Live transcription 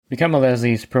Become a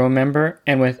Leslie's Pro member,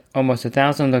 and with almost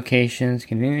 1,000 locations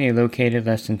conveniently located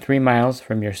less than 3 miles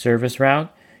from your service route,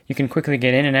 you can quickly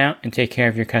get in and out and take care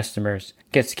of your customers.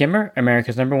 Get Skimmer,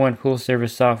 America's #1 pool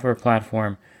service software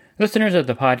platform. Listeners of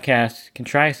the podcast can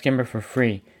try Skimmer for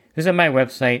free. Visit my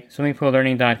website,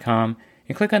 swimmingpoollearning.com,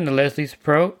 and click on the Leslie's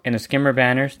Pro and the Skimmer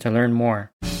banners to learn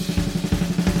more. The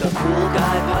Pool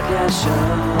Guy Podcast Show.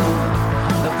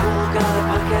 The Pool Guy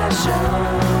Podcast Show.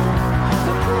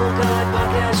 The Pool Guy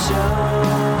Podcast Show.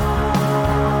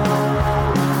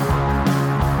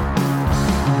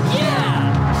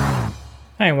 Yeah!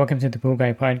 Hi, and welcome to the Pool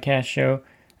Guy Podcast Show.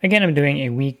 Again, I'm doing a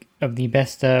week of the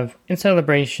best of in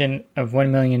celebration of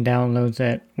 1 million downloads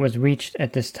that was reached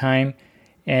at this time.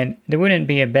 And there wouldn't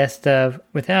be a best of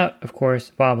without, of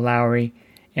course, Bob Lowry.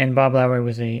 And Bob Lowry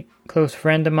was a close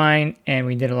friend of mine, and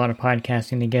we did a lot of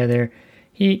podcasting together.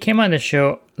 He came on the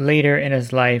show later in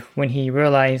his life when he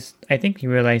realized he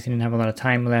didn't have a lot of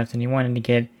time left, and he wanted to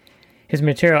get his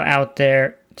material out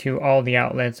there to all the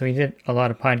outlets. So he did a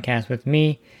lot of podcasts with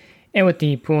me and with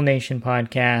the Pool Nation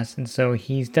podcast. And so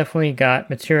he's definitely got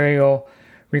material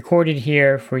recorded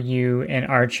here for you and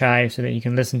archived so that you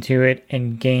can listen to it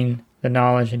and gain the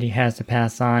knowledge that he has to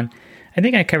pass on. I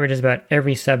think I covered just about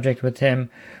every subject with him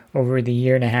over the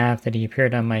year and a half that he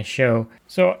appeared on my show.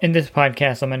 So in this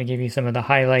podcast, I'm going to give you some of the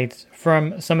highlights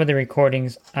from some of the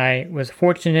recordings I was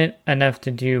fortunate enough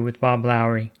to do with Bob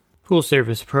Lowry. Pool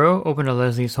Service Pro. Open a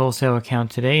Leslie's wholesale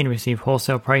account today and receive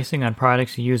wholesale pricing on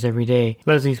products you use every day.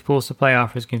 Leslie's Pool Supply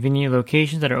offers convenient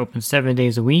locations that are open 7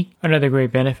 days a week. Another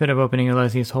great benefit of opening a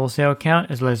Leslie's wholesale account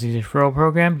is Leslie's referral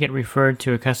program. Get referred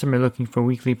to a customer looking for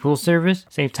weekly pool service.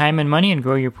 Save time and money and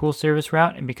grow your pool service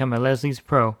route and become a Leslie's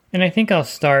Pro. And I think I'll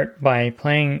start by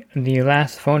playing the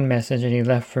last phone message that he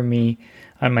left for me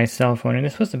on my cell phone. And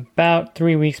this was about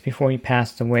 3 weeks before he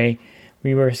passed away.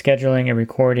 We were scheduling a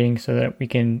recording so that we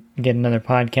can get another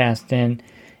podcast in,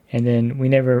 and then we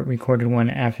never recorded one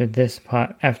after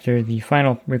after the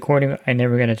final recording. I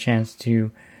never got a chance to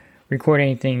record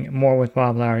anything more with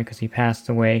Bob Lowry because he passed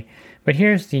away. But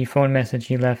here's the phone message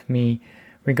he left me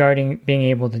regarding being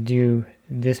able to do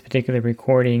this particular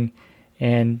recording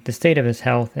and the state of his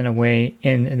health in a way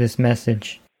in this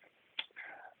message.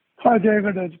 Hi,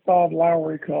 David. It's Bob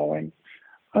Lowry calling.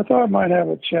 I thought I might have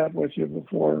a chat with you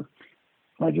before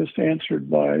I just answered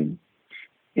by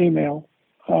email.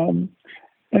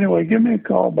 Anyway, give me a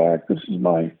call back. This is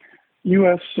my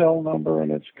U.S. cell number,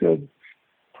 and it's good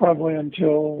probably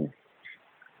until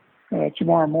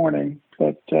tomorrow morning.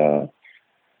 But I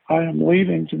am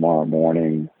leaving tomorrow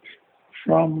morning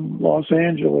from Los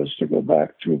Angeles to go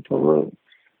back to Peru.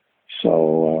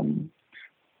 So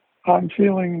I'm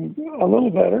feeling a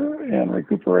little better and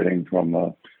recuperating from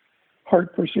a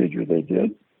heart procedure they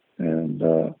did.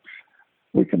 And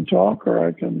we can talk, or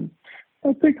I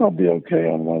think I'll be okay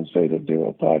on Wednesday to do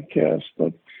a podcast,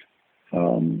 but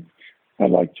I'd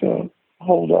like to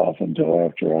hold off until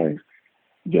after I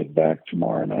get back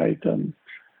tomorrow night and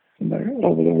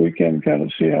over the weekend kind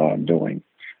of see how I'm doing.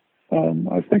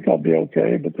 I think I'll be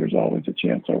okay, but there's always a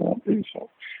chance I won't be. So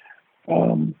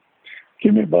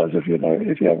give me a buzz if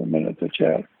you have a minute to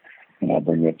chat, and I'll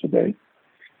bring you up to date.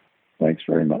 Thanks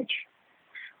very much.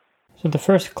 So the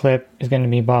first clip is going to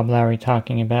be Bob Lowry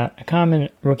talking about a common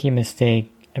rookie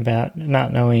mistake about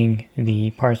not knowing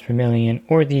the parts per million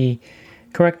or the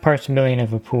correct parts per million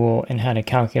of a pool and how to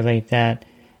calculate that.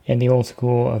 In the old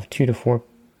school of 2 to 4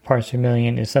 parts per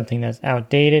million is something that's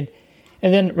outdated.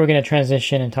 And then we're going to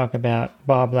transition and talk about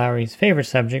Bob Lowry's favorite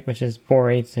subject, which is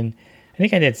borates. And I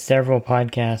think I did several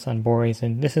podcasts on borates,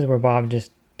 and this is where Bob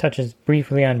just touches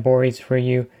briefly on borates for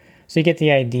you, so you get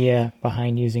the idea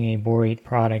behind using a borate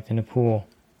product in a pool.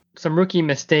 Some rookie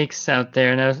mistakes out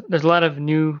there. Now, there's a lot of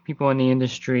new people in the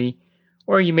industry,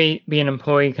 or you may be an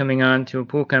employee coming on to a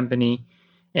pool company,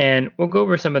 and we'll go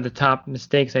over some of the top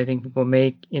mistakes I think people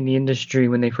make in the industry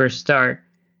when they first start.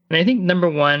 And I think number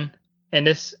one, and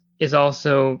this is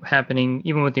also happening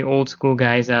even with the old school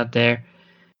guys out there,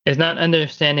 is not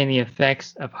understanding the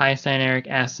effects of high cyanuric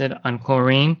acid on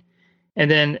chlorine. And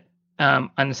then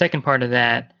on the second part of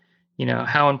that,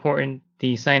 how important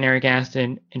the cyanuric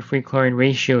acid and free chlorine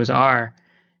ratios are.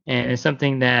 And it's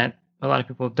something that a lot of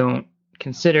people don't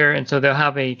consider. And so they'll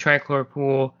have a trichlor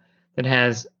pool that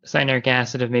has cyanuric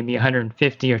acid of maybe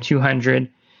 150 or 200,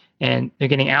 and they're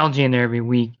getting algae in there every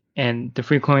week, and the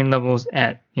free chlorine levels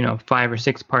at 5 or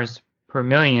 6 parts per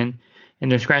million,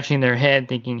 and they're scratching their head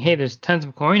thinking, hey, there's tons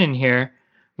of chlorine in here.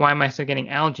 Why am I still getting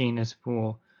algae in this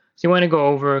pool? So you want to go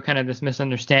over kind of this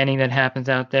misunderstanding that happens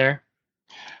out there?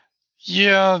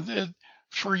 Yeah,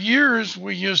 for years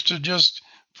we used to just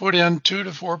put in 2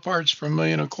 to 4 parts per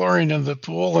million of chlorine in the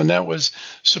pool, and that was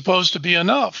supposed to be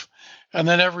enough. And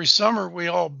then every summer we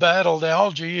all battled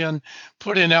algae and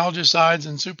put in algicides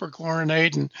and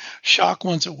superchlorinate and shock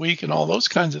once a week and all those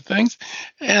kinds of things.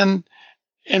 And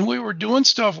we were doing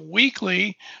stuff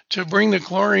weekly to bring the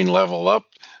chlorine level up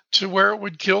to where it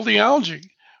would kill the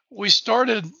algae. We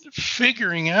started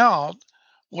figuring out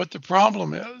what the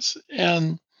problem is.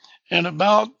 And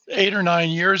about 8 or 9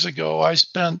 years ago, I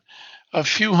spent a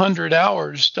few hundred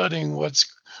hours studying what's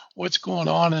going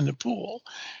on in the pool.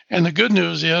 And the good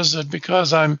news is that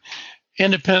because I'm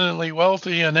independently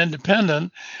wealthy and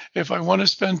independent, if I want to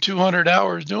spend 200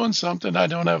 hours doing something, I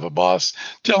don't have a boss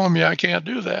telling me I can't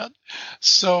do that.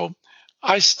 So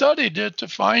I studied it to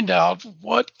find out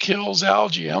what kills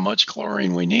algae, how much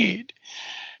chlorine we need.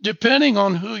 Depending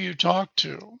on who you talk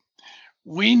to,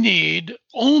 we need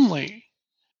only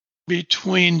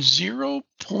between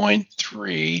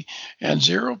 0.3 and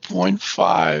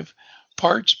 0.5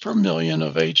 parts per million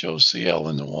of HOCl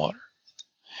in the water.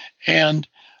 And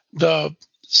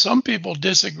some people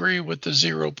disagree with the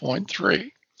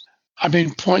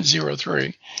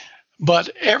 0.03, but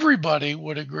everybody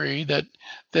would agree that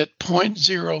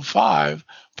 0.05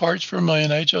 parts per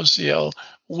million HOCl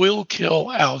will kill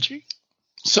algae.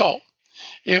 So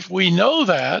if we know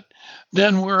that,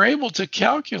 then we're able to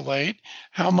calculate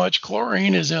how much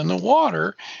chlorine is in the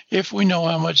water if we know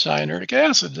how much cyanuric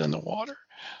acid is in the water.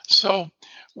 So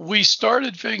we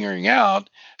started figuring out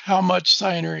how much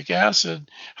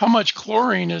how much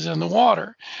chlorine is in the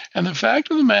water. And the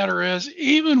fact of the matter is,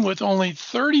 even with only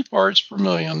 30 parts per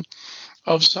million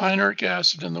of cyanuric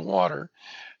acid in the water,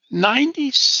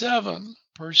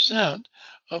 97%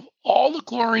 of all the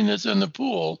chlorine that's in the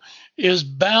pool is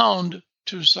bound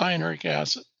to cyanuric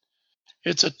acid.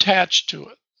 It's attached to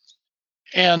it.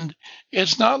 And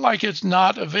it's not like it's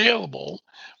not available,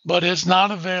 but it's not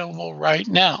available right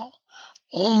now.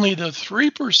 Only the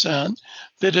 3%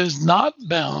 that is not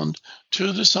bound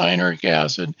to the cyanuric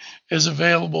acid is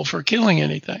available for killing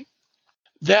anything.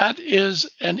 That is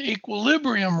an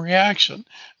equilibrium reaction,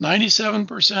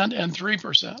 97% and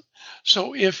 3%.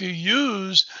 So if you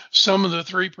use some of the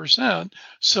 3%,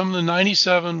 some of the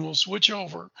 97 will switch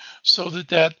over so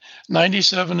that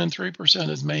 97 and 3%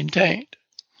 is maintained.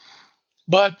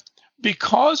 But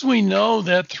because we know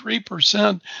that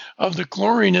 3% of the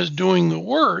chlorine is doing the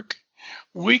work,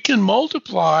 we can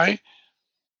multiply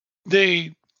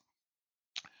the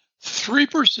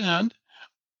 3%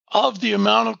 of the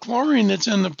amount of chlorine that's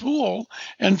in the pool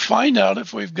and find out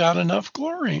if we've got enough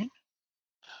chlorine.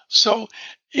 So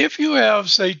if you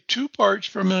have, say, 2 parts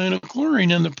per million of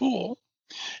chlorine in the pool,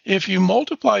 if you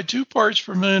multiply 2 parts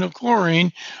per million of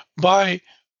chlorine by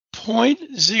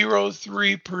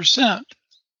 0.03%,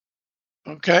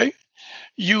 okay,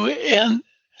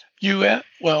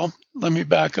 well, let me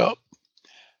back up.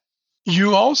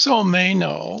 You also may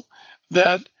know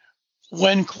that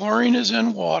when chlorine is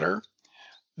in water,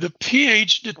 the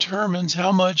pH determines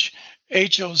how much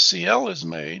HOCl is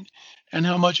made and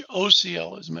how much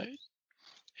OCl is made.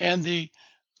 And the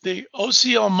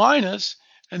OCl minus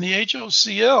and the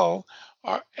HOCl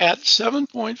are at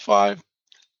 7.5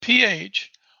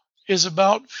 pH is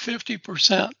about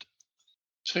 50%.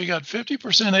 So you got 50%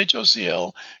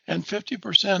 HOCl and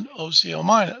 50% OCl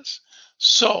minus.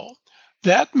 So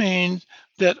that means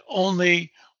that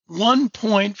only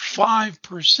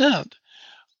 1.5%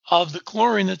 of the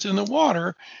chlorine that's in the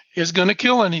water is going to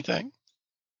kill anything.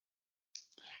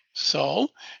 So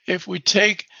if we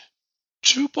take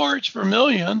 2 parts per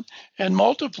million and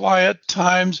multiply it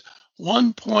times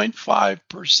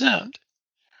 1.5%,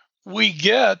 we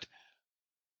get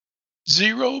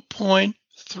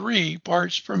 0.3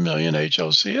 parts per million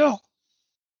HOCl.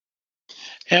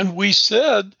 And we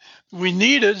said we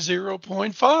needed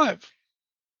 0.5.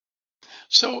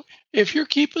 So if you're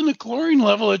keeping the chlorine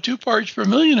level at 2 parts per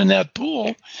million in that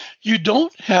pool, you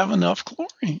don't have enough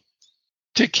chlorine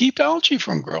to keep algae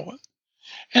from growing.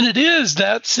 And it is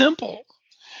that simple.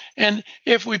 And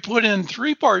if we put in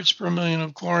 3 parts per million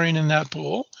of chlorine in that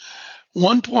pool,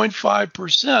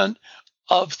 1.5%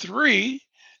 of 3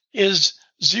 is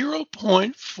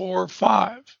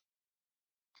 0.45.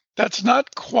 That's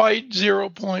not quite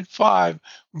 0.5,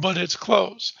 but it's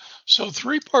close. So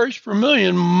 3 parts per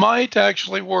million might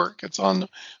actually work. It's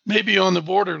maybe on the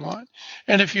borderline.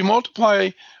 And if you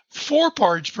multiply 4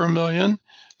 parts per million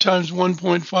times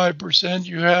 1.5%,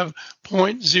 you have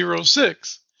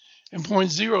 0.06. And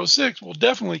 0.06 will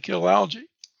definitely kill algae.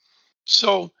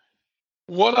 So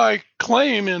what I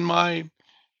claim in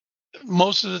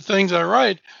most of the things I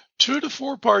write, 2 to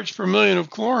 4 parts per million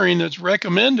of chlorine that's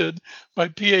recommended by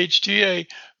PHTA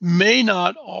may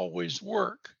not always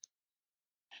work.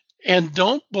 And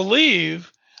don't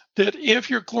believe that if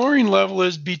your chlorine level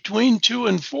is between 2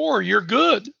 and 4, you're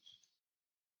good.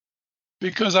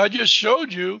 Because I just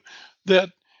showed you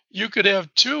that you could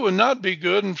have 2 and not be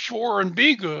good and 4 and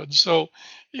be good. So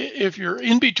if you're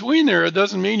in between there, it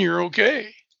doesn't mean you're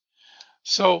okay.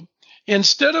 So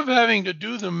instead of having to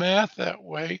do the math that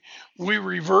way, we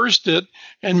reversed it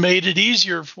and made it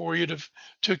easier for you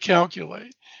to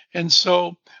calculate. And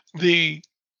so the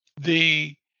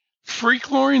free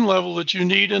chlorine level that you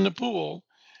need in the pool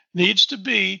needs to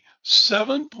be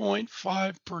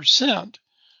 7.5%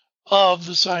 of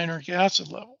the cyanuric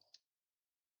acid level.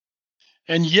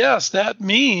 And yes, that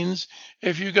means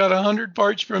if you got 100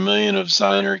 parts per million of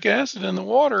cyanuric acid in the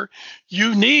water,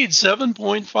 you need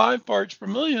 7.5 parts per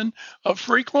million of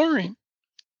free chlorine.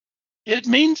 It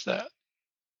means that.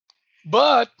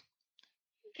 But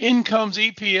in comes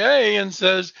EPA and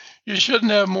says you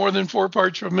shouldn't have more than 4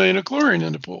 parts per million of chlorine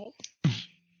in the pool.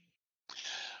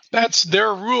 That's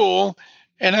their rule.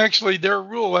 And actually, their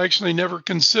rule actually never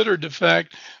considered the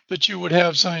fact that you would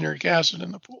have cyanuric acid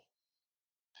in the pool,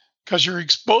 because your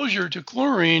exposure to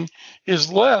chlorine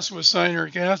is less with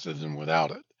cyanuric acid than without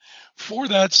it. For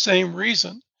that same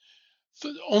reason,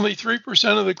 only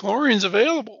 3% of the chlorine is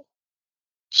available.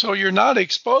 So you're not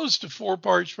exposed to 4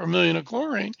 parts per million of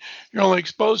chlorine. You're only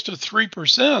exposed to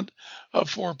 3% of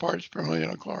 4 parts per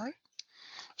million of chlorine.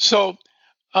 So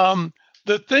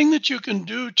the thing that you can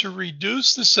do to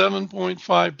reduce the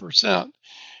 7.5%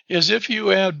 is if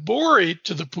you add borate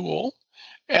to the pool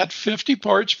at 50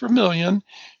 parts per million,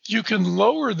 you can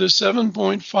lower the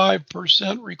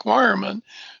 7.5% requirement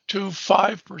to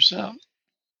 5%.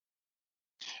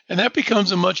 And that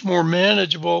becomes a much more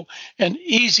manageable and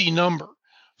easy number.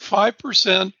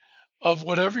 5% of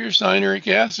whatever your cyanuric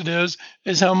acid is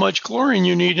how much chlorine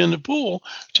you need in the pool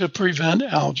to prevent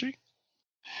algae.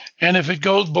 And if it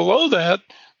goes below that,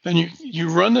 then you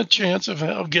run the chance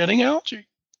of getting algae.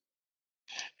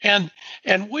 And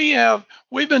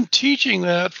we've been teaching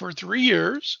that for 3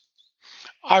 years.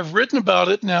 I've written about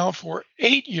it now for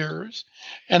 8 years,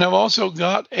 and I've also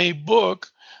got a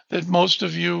book that most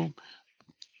of you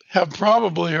have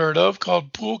probably heard of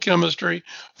called Pool Chemistry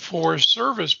for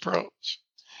Service Pros.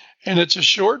 And it's a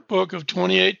short book of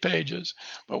 28 pages,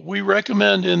 but we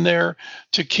recommend in there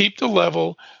to keep the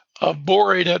level of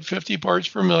borate at 50 parts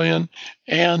per million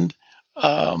and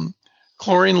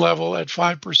chlorine level at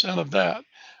 5% of that,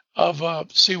 of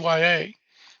CYA.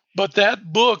 But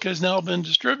that book has now been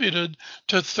distributed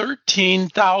to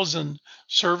 13,000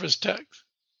 service techs.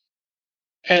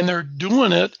 And they're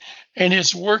doing it, and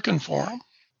it's working for them.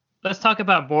 Let's talk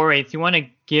about borates. You want to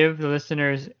give the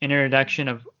listeners an introduction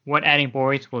of what adding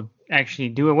borates will actually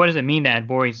do, or what does it mean to add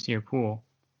borates to your pool?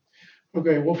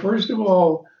 Okay, well, first of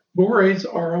all, borates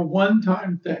are a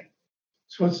one-time thing.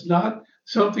 So it's not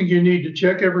something you need to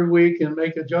check every week and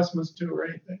make adjustments to or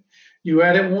anything. You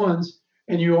add it once,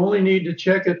 and you only need to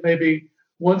check it maybe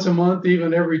once a month,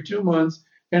 even every 2 months.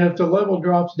 And if the level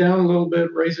drops down a little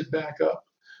bit, raise it back up.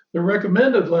 The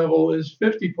recommended level is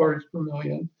 50 parts per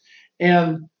million.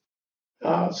 And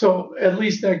so at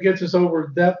least that gets us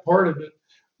over that part of it.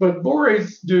 But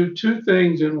borates do 2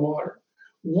 things in water.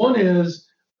 One is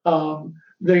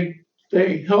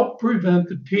they help prevent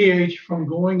the pH from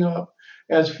going up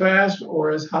as fast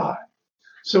or as high.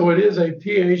 So it is a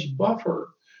pH buffer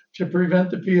to prevent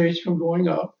the pH from going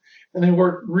up. And they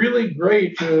work really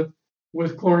great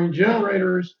with chlorine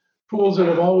generators, pools that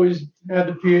have always had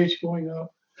the pH going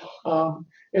up.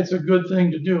 It's a good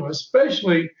thing to do,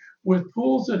 especially with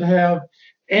pools that have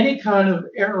any kind of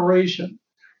aeration,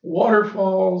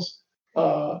 waterfalls,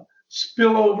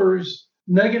 spillovers,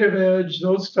 negative edge,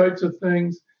 those types of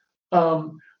things.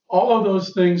 All of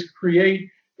those things create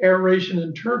aeration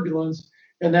and turbulence,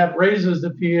 and that raises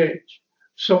the pH.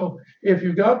 So if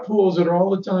you've got pools that are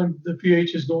all the time the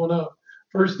pH is going up,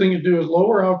 first thing you do is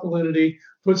lower alkalinity,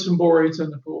 put some borates in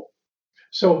the pool.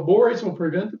 So borates will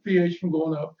prevent the pH from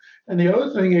going up. And the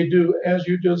other thing they do, as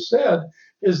you just said,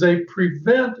 is they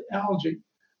prevent algae.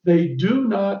 They do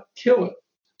not kill it.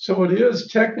 So it is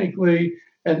technically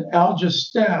an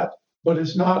algistat, but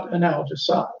it's not an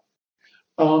algicide.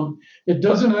 It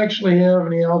doesn't actually have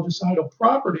any algicidal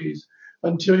properties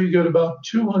until you get about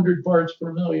 200 parts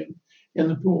per million in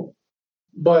the pool.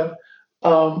 But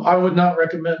I would not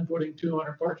recommend putting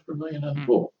 200 parts per million in the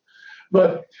pool.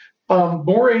 But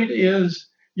borate is,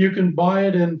 you can buy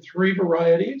it in 3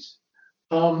 varieties.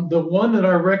 The one that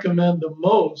I recommend the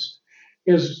most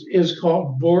is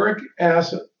called boric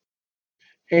acid.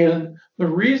 And the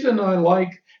reason I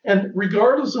like And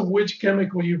regardless of which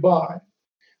chemical you buy,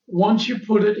 once you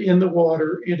put it in the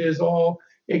water, it is all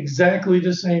exactly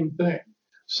the same thing.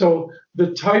 So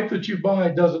the type that you buy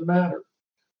doesn't matter,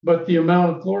 but the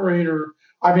amount of chlorine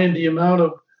the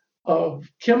amount of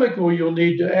chemical you'll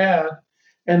need to add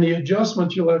and the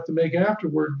adjustments you'll have to make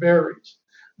afterward varies.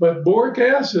 But boric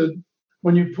acid,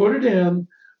 when you put it in,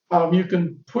 you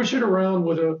can push it around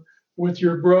with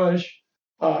your brush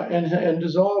and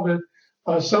dissolve it.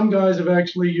 Some guys have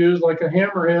actually used like a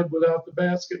hammerhead without the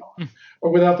basket on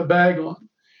or without the bag on,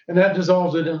 and that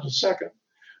dissolves it in a second.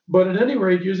 But at any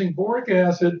rate, using boric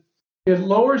acid, it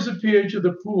lowers the pH of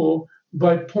the pool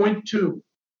by 0.2,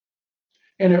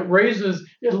 and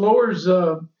it lowers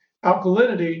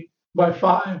alkalinity by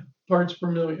 5 parts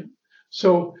per million.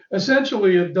 So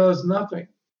essentially, it does nothing.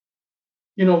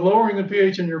 Lowering the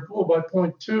pH in your pool by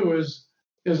 0.2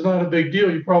 is not a big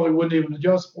deal. You probably wouldn't even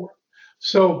adjust for it.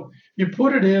 So you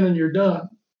put it in and you're done.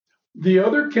 The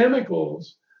other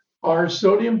chemicals are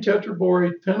sodium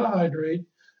tetraborate pentahydrate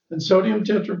and sodium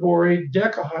tetraborate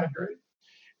decahydrate.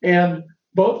 And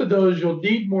both of those, you'll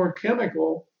need more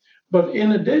chemical, but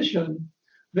in addition,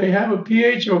 they have a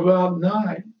pH of about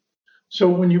 9. So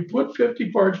when you put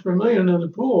 50 parts per million in the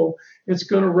pool, it's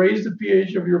going to raise the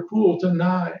pH of your pool to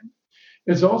 9.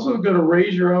 It's also going to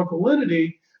raise your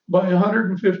alkalinity by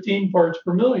 115 parts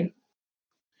per million.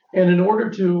 And in order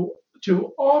to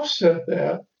offset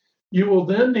that, you will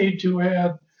then need to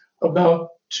add about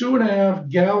 2.5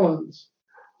 gallons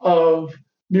of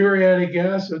muriatic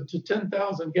acid to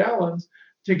 10,000 gallons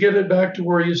to get it back to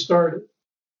where you started.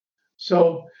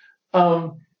 So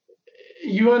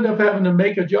you end up having to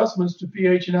make adjustments to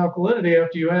pH and alkalinity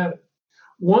after you add it.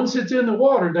 Once it's in the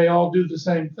water, they all do the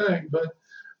same thing, but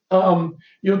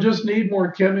you'll just need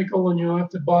more chemical and you'll have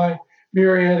to buy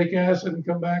muriatic acid and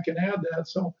come back and add that.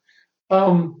 So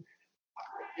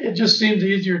it just seems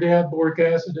easier to add boric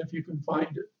acid if you can find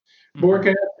it. Boric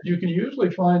acid, you can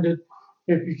usually find it.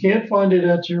 If you can't find it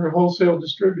at your wholesale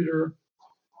distributor,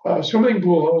 swimming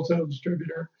pool wholesale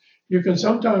distributor, you can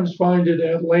sometimes find it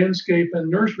at landscape and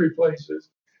nursery places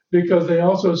because they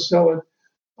also sell it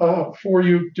for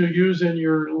you to use in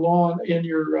your lawn, in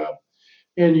your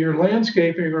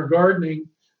landscaping or gardening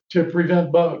to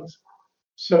prevent bugs.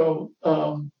 So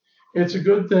it's a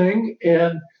good thing,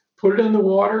 and put it in the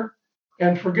water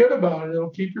and forget about it. It'll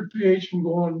keep your pH from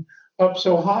going up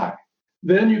so high.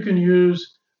 Then you can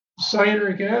use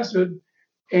cyanuric acid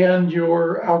and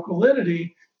your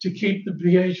alkalinity to keep the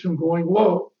pH from going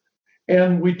low.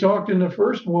 And we talked in the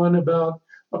first one about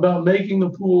making the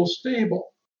pool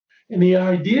stable. And the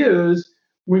idea is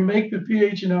we make the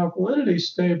pH and alkalinity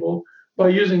stable by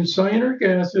using cyanuric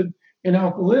acid and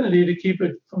alkalinity to keep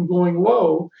it from going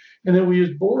low. And then we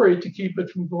use borate to keep it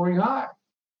from going high.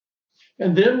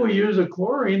 And then we use a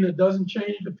chlorine that doesn't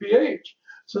change the pH.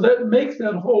 So that makes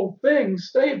that whole thing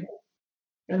stable.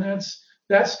 And that's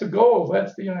the goal.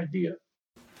 That's the idea.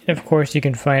 And of course, you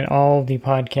can find all the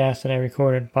podcasts that I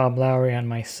recorded with Bob Lowry on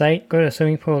my site. Go to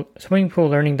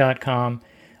swimmingpoollearning.com.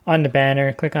 On the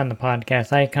banner, click on the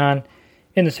podcast icon.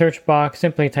 In the search box,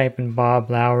 simply type in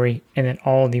Bob Lowry, and then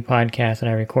all the podcasts that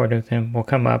I recorded with him will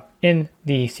come up in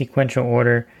the sequential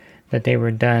order that they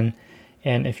were done.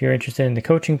 And if you're interested in the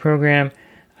coaching program,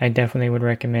 I definitely would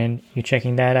recommend you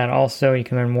checking that out. Also, you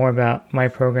can learn more about my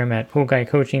program at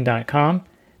poolguycoaching.com.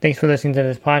 Thanks for listening to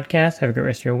this podcast. Have a great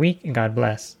rest of your week, and God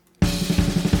bless. The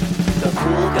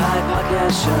Pool Guy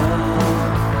Podcast Show.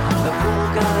 The Pool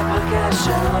Guy Podcast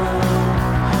Show.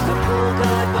 The Pool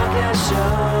Guy Podcast Show.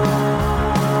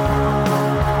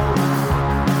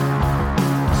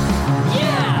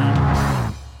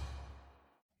 Yeah!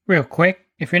 Real quick,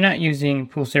 if you're not using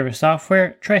pool service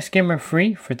software, try Skimmer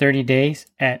free for 30 days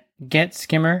at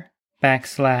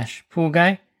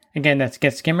getskimmer.com/poolguy. Again, that's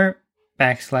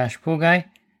getskimmer.com/poolguy.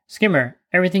 Skimmer,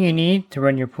 everything you need to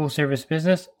run your pool service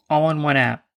business all in one app.